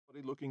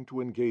only looking to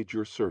engage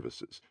your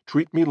services.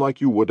 Treat me like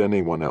you would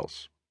anyone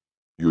else.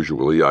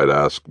 Usually I'd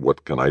ask,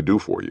 what can I do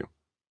for you?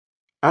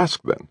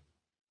 Ask then,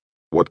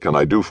 what can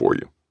I do for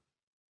you?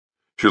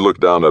 She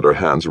looked down at her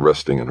hands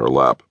resting in her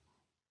lap.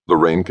 The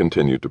rain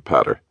continued to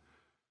patter.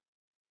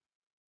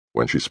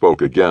 When she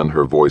spoke again,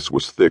 her voice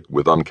was thick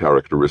with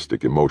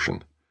uncharacteristic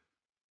emotion.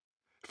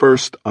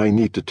 First, I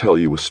need to tell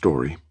you a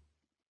story.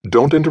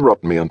 Don't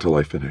interrupt me until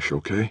I finish,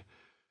 okay?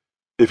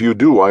 If you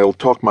do, I'll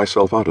talk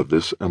myself out of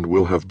this, and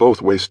we'll have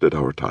both wasted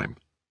our time.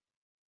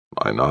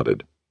 I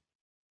nodded.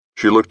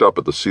 She looked up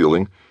at the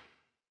ceiling,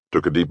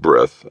 took a deep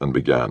breath, and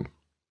began.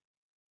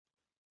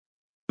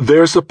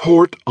 There's a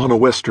port on a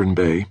western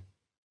bay.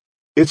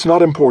 It's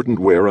not important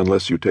where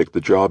unless you take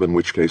the job, in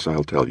which case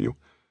I'll tell you.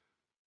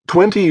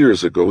 20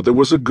 years ago,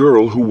 there was a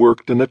girl who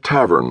worked in a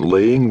tavern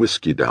laying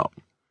whiskey down.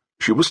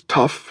 She was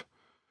tough,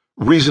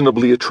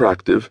 reasonably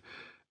attractive,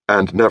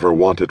 and never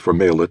wanted for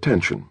male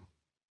attention.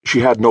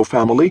 She had no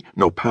family,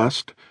 no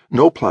past,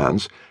 no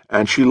plans,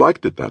 and she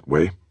liked it that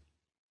way.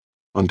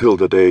 Until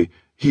the day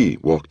he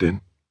walked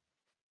in.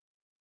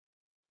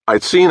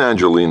 I'd seen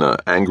Angelina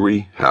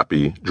angry,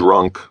 happy,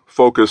 drunk,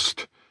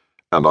 focused,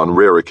 and on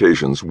rare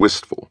occasions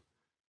wistful.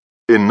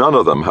 In none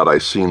of them had I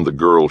seen the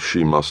girl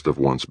she must have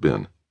once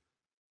been.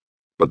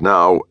 But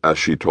now, as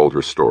she told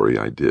her story,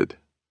 I did.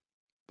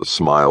 The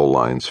smile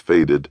lines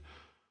faded,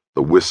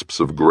 the wisps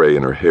of gray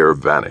in her hair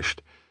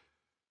vanished,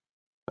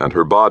 and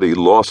her body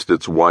lost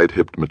its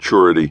wide-hipped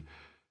maturity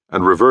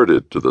and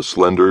reverted to the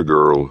slender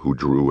girl who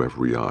drew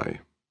every eye.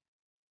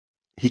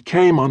 He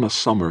came on a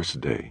summer's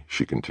day,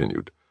 she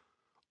continued,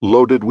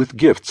 loaded with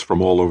gifts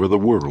from all over the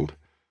world.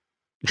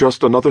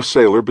 Just another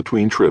sailor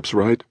between trips,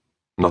 right?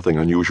 Nothing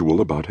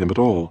unusual about him at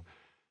all.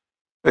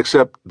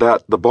 Except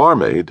that the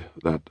barmaid,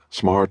 that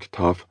smart,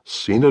 tough,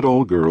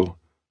 seen-it-all girl,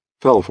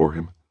 fell for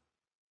him.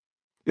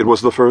 It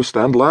was the first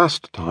and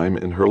last time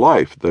in her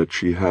life that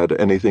she had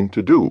anything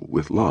to do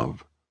with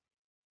love.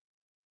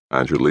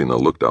 Angelina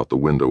looked out the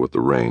window at the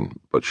rain,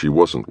 but she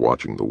wasn't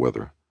watching the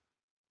weather.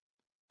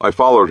 I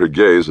followed her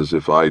gaze as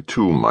if I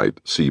too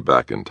might see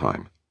back in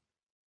time.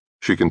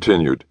 She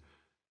continued,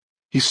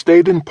 He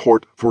stayed in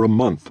port for a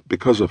month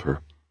because of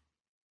her.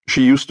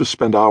 She used to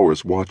spend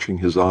hours watching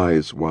his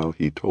eyes while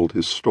he told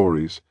his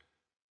stories.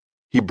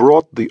 He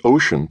brought the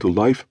ocean to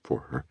life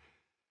for her.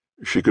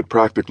 She could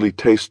practically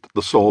taste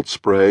the salt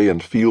spray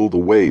and feel the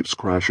waves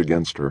crash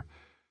against her.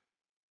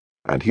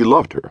 And he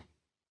loved her.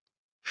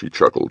 She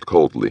chuckled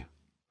coldly.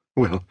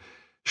 Well,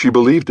 she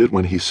believed it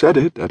when he said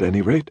it, at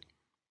any rate.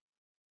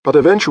 But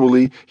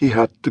eventually he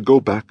had to go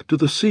back to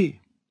the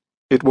sea.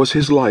 It was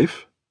his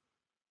life,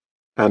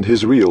 and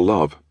his real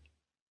love.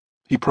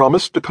 He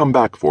promised to come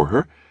back for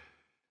her,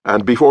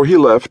 and before he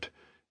left,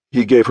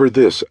 he gave her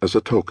this as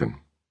a token.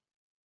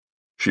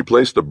 She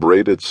placed a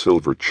braided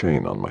silver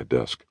chain on my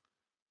desk.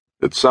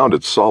 It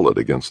sounded solid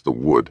against the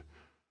wood.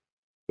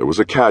 There was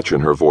a catch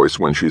in her voice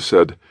when she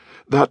said,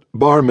 That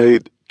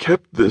barmaid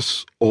kept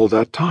this all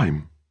that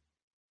time,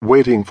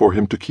 waiting for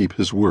him to keep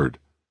his word.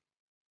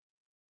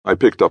 I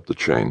picked up the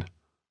chain.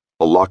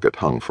 A locket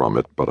hung from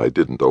it, but I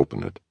didn't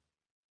open it.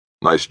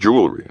 Nice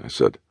jewelry, I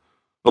said.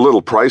 A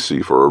little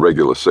pricey for a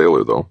regular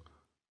sailor, though.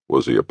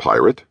 Was he a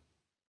pirate?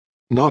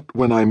 Not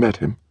when I met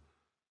him.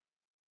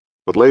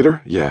 But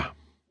later, yeah.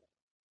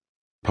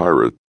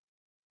 Pirate.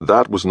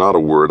 That was not a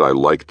word I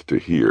liked to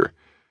hear.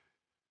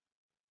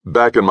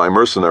 Back in my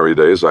mercenary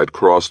days, I'd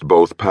crossed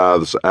both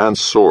paths and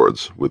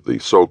swords with the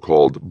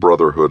so-called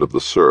Brotherhood of the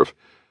Surf,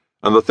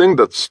 and the thing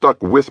that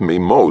stuck with me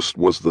most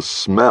was the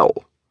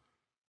smell.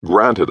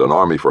 Granted, an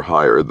army for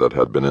hire that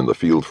had been in the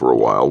field for a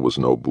while was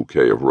no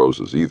bouquet of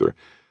roses either,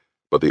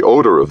 but the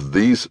odor of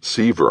these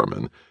sea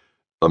vermin,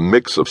 a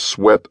mix of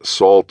sweat,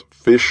 salt,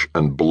 fish,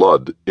 and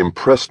blood,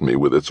 impressed me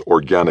with its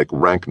organic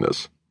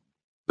rankness.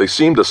 They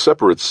seemed a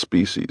separate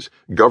species,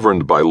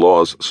 governed by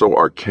laws so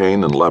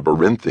arcane and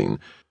labyrinthine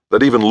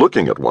that even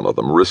looking at one of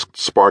them risked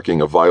sparking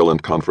a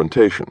violent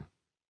confrontation.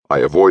 I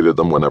avoided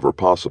them whenever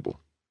possible.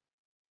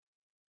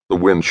 The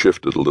wind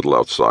shifted a little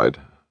outside,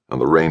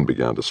 and the rain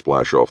began to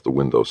splash off the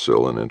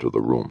windowsill and into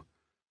the room.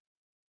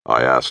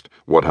 I asked,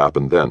 what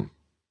happened then?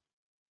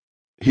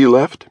 He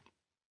left,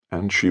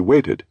 and she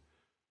waited.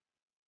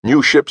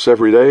 New ships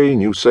every day,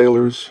 new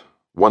sailors,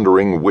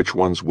 wondering which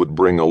ones would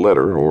bring a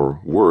letter,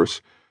 or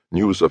worse,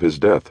 news of his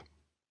death.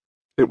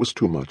 It was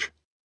too much.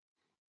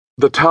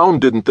 The town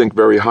didn't think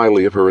very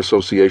highly of her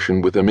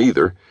association with him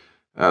either,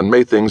 and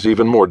made things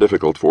even more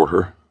difficult for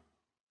her.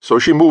 So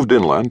she moved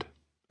inland,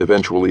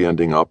 eventually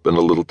ending up in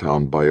a little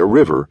town by a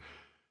river,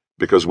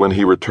 because when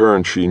he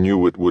returned she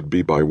knew it would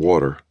be by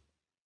water.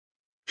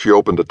 She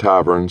opened a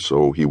tavern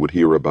so he would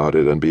hear about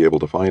it and be able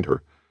to find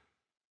her.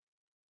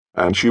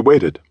 And she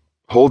waited,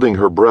 holding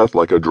her breath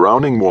like a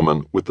drowning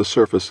woman with the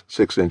surface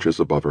 6 inches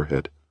above her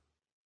head.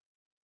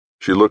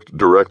 She looked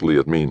directly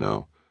at me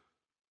now.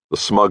 The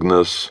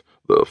smugness,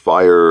 the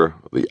fire,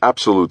 the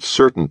absolute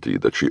certainty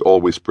that she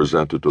always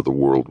presented to the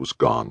world was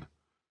gone,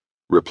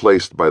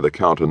 replaced by the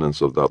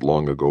countenance of that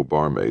long-ago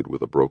barmaid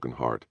with a broken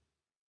heart.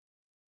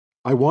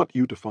 I want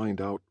you to find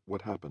out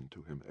what happened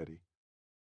to him, Eddie.